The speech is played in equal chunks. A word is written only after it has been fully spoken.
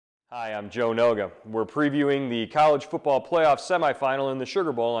Hi, I'm Joe Noga. We're previewing the college football playoff semifinal in the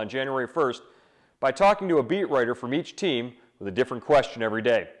Sugar Bowl on January 1st by talking to a beat writer from each team with a different question every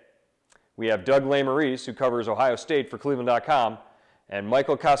day. We have Doug Lesmerises, who covers Ohio State for cleveland.com, and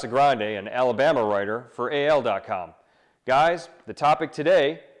Michael Casagrande, an Alabama writer for AL.com. Guys, the topic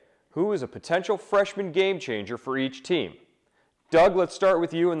today, who is a potential freshman game changer for each team? Doug, let's start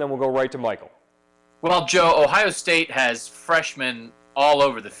with you and then we'll go right to Michael. Well, Joe, Ohio State has freshmen all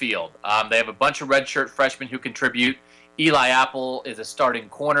over the field. They have a bunch of redshirt freshmen who contribute. Eli Apple is a starting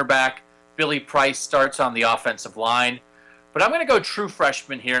cornerback. Billy Price starts on the offensive line. But I'm going to go true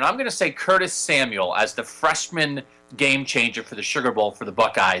freshman here, and I'm going to say Curtis Samuel as the freshman game changer for the Sugar Bowl for the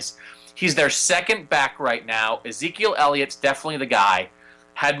Buckeyes. He's their second back right now. Ezekiel Elliott's definitely the guy.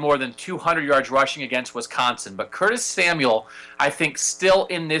 Had more than 200 yards rushing against Wisconsin. But Curtis Samuel, I think, still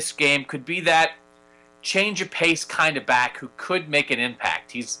in this game could be that change of pace kind of back who could make an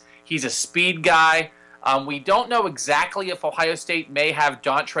impact. He's a speed guy. We don't know exactly if Ohio State may have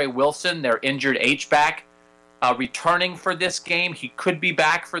Dontre Wilson, their injured H-back, returning for this game. He could be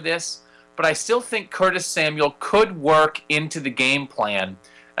back for this. But I still think Curtis Samuel could work into the game plan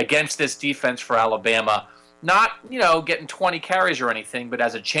against this defense for Alabama. Not, getting 20 carries or anything, but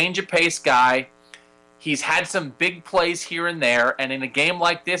as a change of pace guy. He's had some big plays here and there, and in a game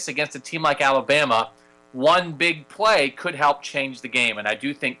like this against a team like Alabama, one big play could help change the game. And I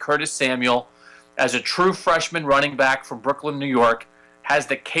do think Curtis Samuel, as a true freshman running back from Brooklyn, New York, has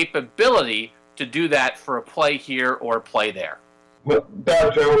the capability to do that for a play here or a play there. Well,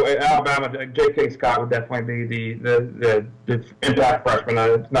 Joe, Alabama, J.K. Scott would definitely be the impact freshman.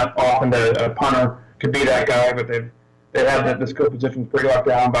 It's not often that a punter could be that guy, but they have the skill positions pretty locked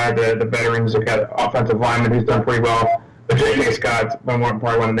down by the veterans. They've got offensive lineman who's done pretty well. But J.K. Scott's probably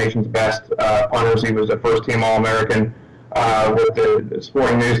one of the nation's best punters. He was a first-team All-American with the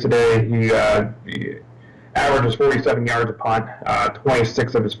Sporting News today. He averages 47 yards a punt.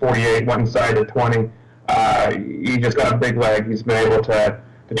 26 of his 48 went inside the 20. He just got a big leg. He's been able to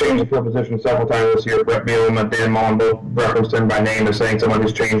change the field position several times this year. Brett Bielema and Dan Mullen both referenced him by name as saying someone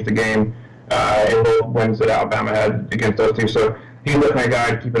who's changed the game in both wins that Alabama had against those two. So he's definitely a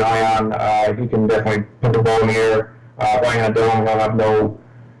guy to keep an eye on. He can definitely put the ball in the air. Playing in a dome, he'll have no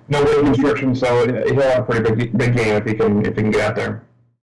weight restrictions, so he'll have a pretty big game if he can get out there.